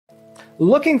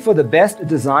Looking for the best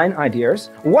design ideas?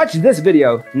 Watch this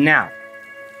video now.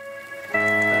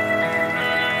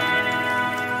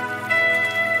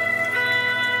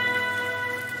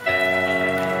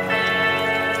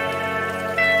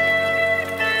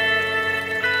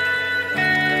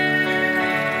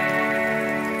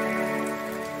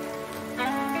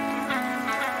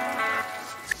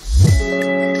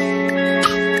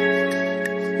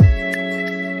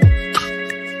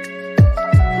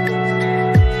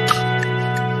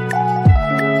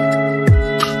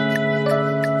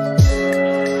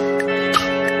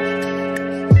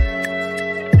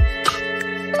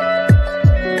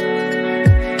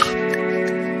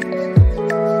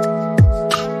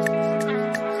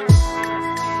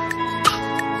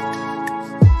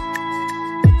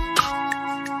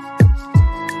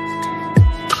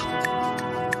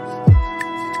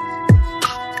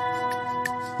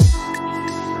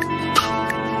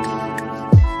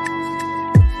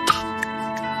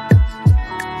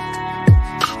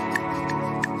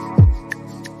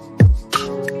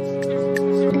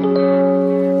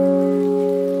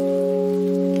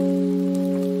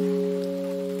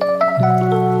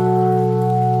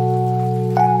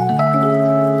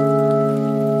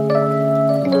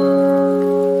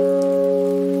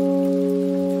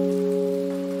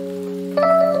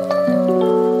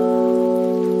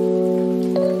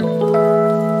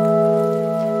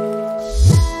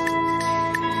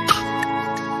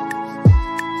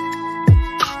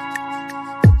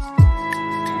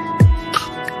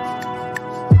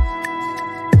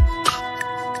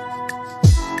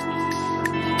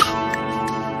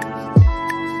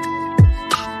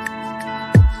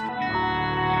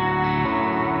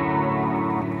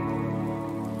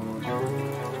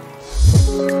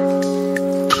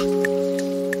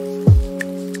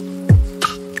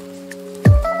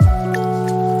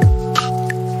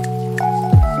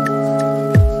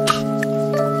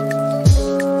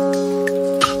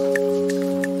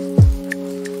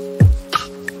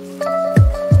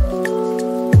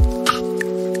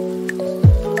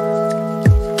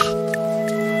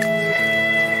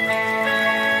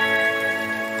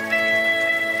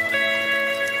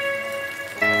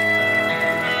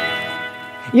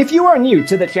 If you are new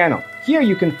to the channel, here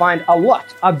you can find a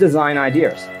lot of design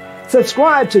ideas.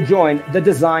 Subscribe to join the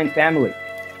design family.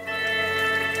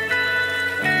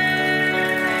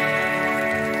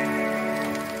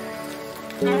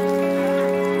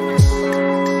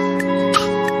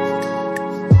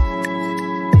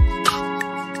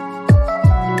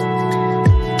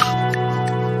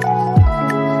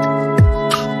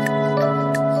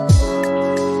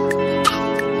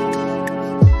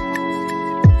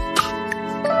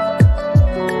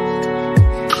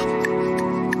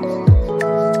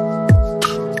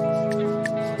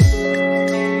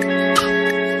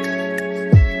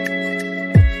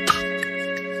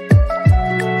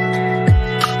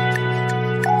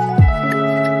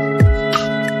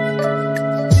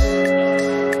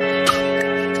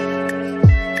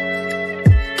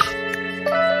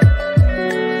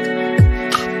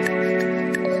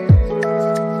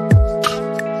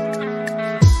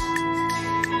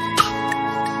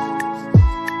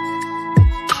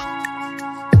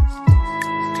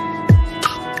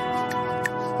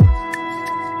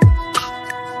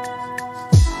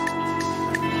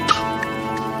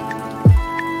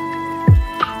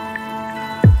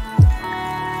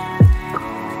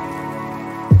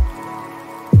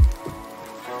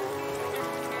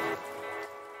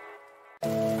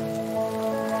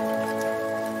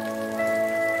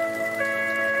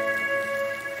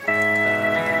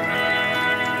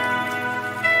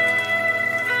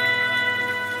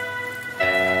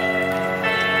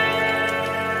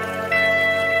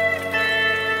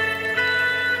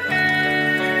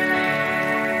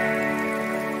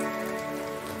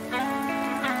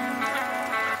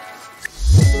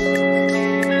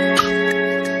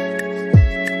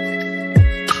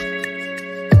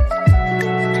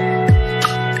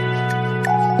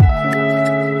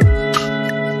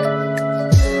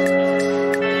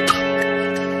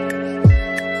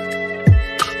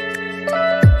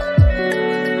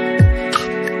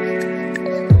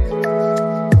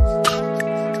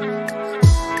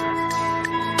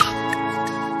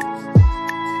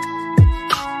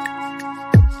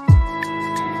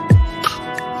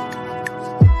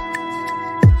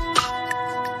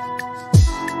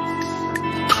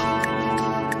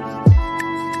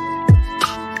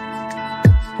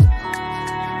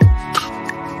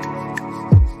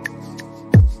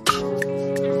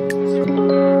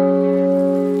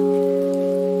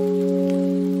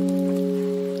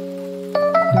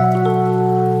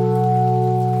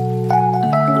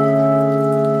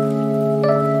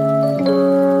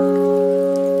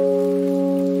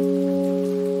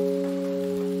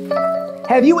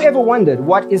 Have you ever wondered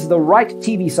what is the right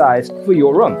TV size for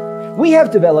your room? We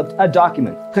have developed a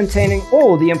document containing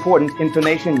all the important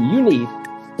information you need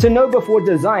to know before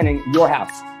designing your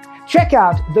house. Check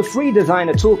out the free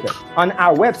designer toolkit on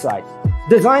our website,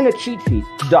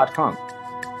 designercheatsheet.com.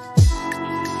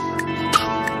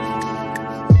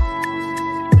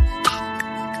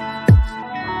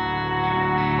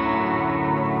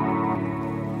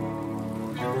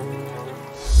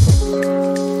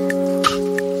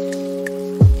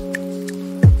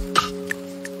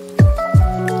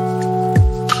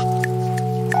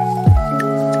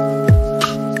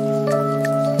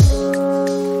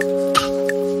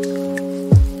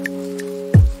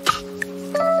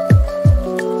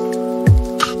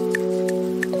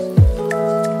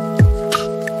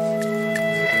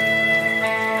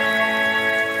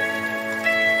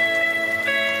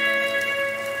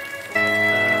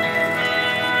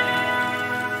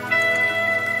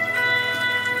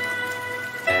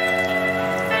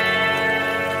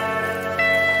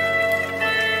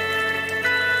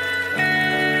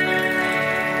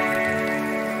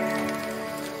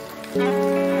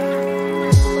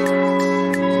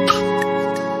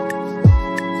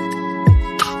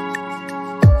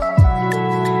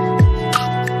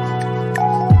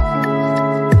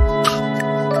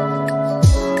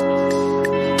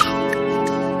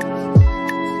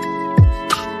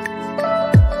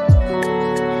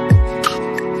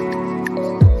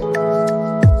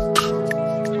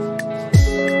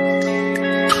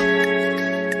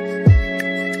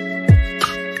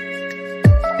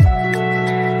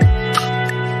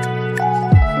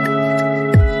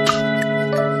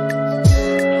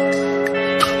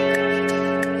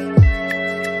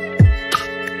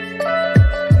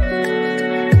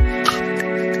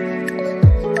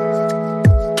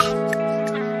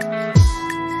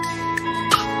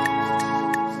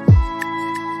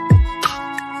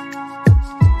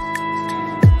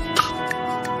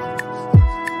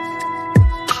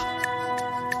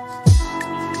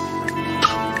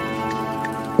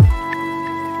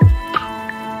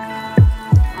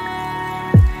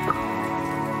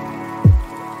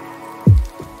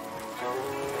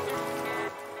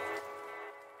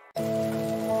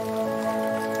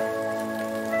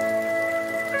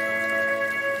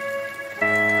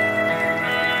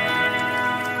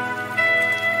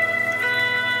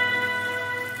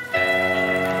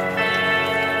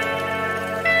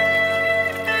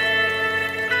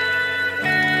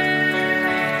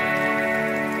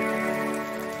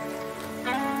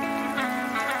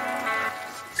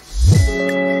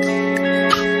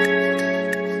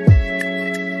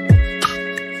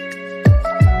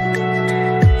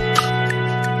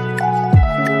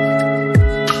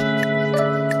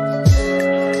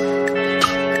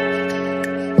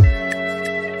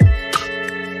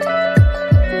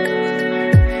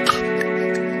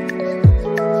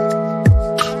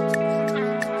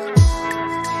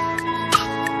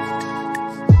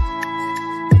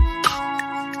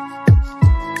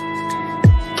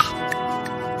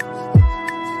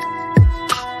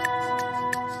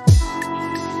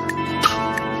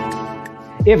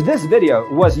 If this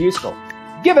video was useful,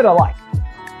 give it a like.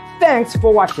 Thanks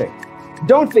for watching.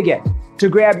 Don't forget to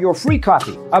grab your free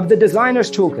copy of the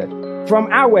Designer's Toolkit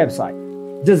from our website,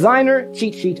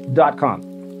 designercheatsheet.com.